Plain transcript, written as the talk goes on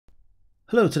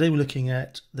Hello, today we're looking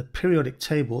at the periodic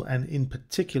table, and in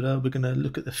particular we're going to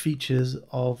look at the features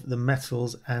of the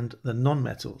metals and the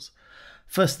non-metals.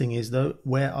 First thing is though,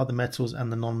 where are the metals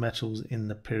and the non-metals in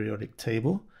the periodic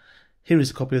table? Here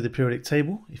is a copy of the periodic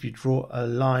table. If you draw a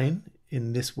line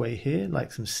in this way here,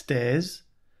 like some stairs,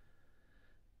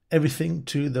 everything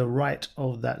to the right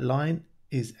of that line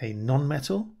is a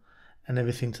non-metal and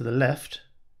everything to the left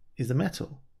is a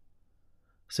metal.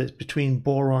 So it's between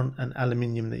boron and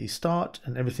aluminium that you start,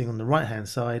 and everything on the right hand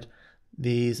side,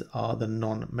 these are the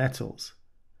non-metals.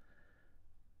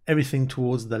 Everything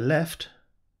towards the left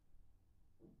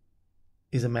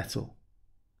is a metal.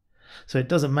 So it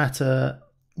doesn't matter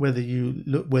whether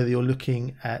you're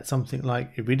looking at something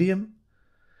like iridium,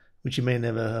 which you may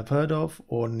never have heard of,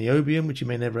 or niobium, which you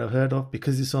may never have heard of,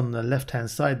 because it's on the left hand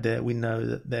side there, we know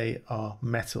that they are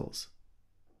metals.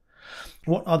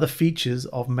 What are the features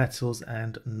of metals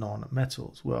and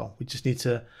non-metals? Well, we just need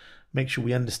to make sure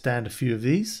we understand a few of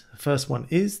these. The first one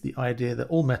is the idea that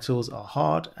all metals are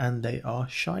hard and they are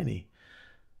shiny.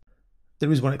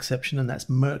 There is one exception, and that's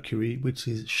mercury, which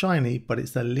is shiny, but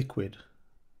it's a liquid.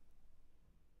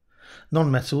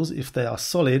 Non-metals, if they are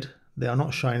solid, they are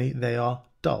not shiny, they are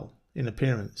dull in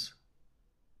appearance.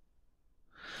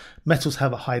 Metals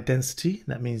have a high density.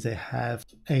 That means they have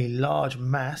a large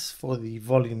mass for the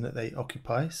volume that they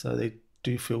occupy, so they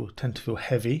tend to feel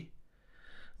heavy.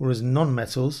 Whereas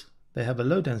non-metals, they have a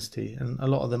low density, and a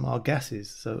lot of them are gases,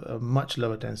 so a much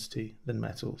lower density than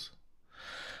metals.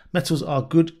 Metals are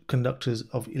good conductors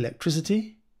of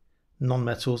electricity.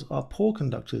 Non-metals are poor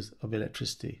conductors of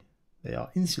electricity. They are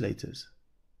insulators.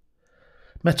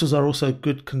 Metals are also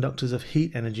good conductors of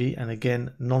heat energy, and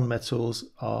again, non-metals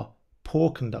are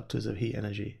poor conductors of heat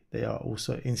energy. They are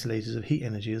also insulators of heat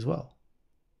energy as well.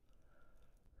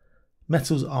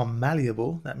 Metals are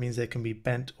malleable. That means they can be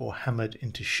bent or hammered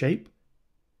into shape.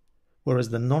 Whereas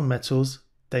the non-metals,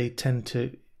 they tend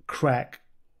to crack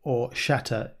or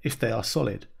shatter if they are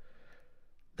solid.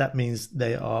 That means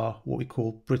they are what we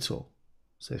call brittle.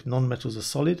 So if non-metals are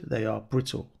solid, they are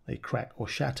brittle. They crack or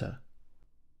shatter.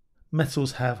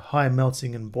 Metals have high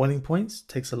melting and boiling points.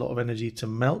 It takes a lot of energy to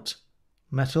melt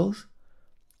metals.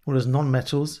 Whereas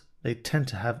non-metals, they tend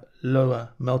to have lower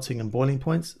melting and boiling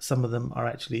points. Some of them are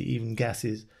actually even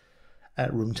gases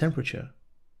at room temperature.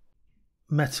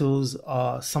 Metals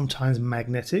are sometimes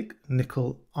magnetic.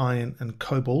 Nickel, iron, and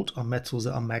cobalt are metals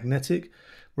that are magnetic.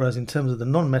 Whereas in terms of the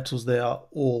non-metals, they are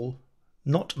all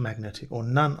not magnetic, or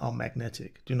none are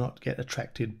magnetic. Do not get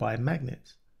attracted by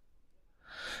magnets.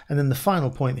 And then the final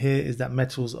point here is that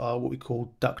metals are what we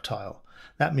call ductile.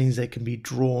 That means they can be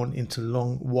drawn into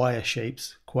long wire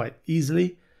shapes quite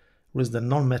easily, whereas the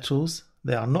non-metals,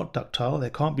 they are not ductile. They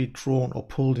can't be drawn or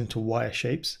pulled into wire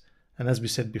shapes. And as we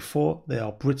said before, they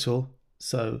are brittle,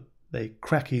 so they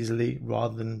crack easily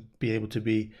rather than be able to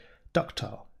be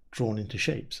ductile, drawn into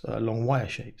shapes, long wire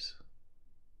shapes.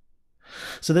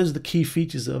 So those are the key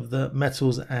features of the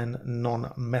metals and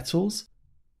non-metals.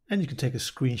 And you can take a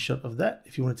screenshot of that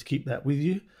if you wanted to keep that with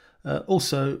you.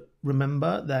 Also,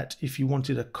 remember that if you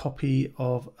wanted a copy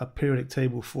of a periodic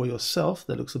table for yourself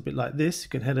that looks a bit like this, you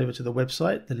can head over to the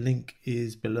website. The link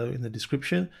is below in the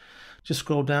description. Just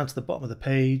scroll down to the bottom of the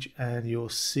page and you'll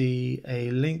see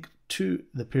a link to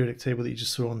the periodic table that you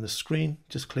just saw on the screen.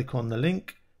 Just click on the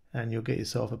link and you'll get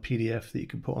yourself a PDF that you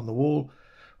can put on the wall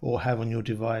or have on your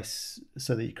device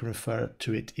so that you can refer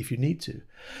to it if you need to.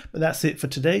 But that's it for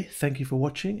today. Thank you for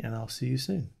watching, and I'll see you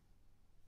soon.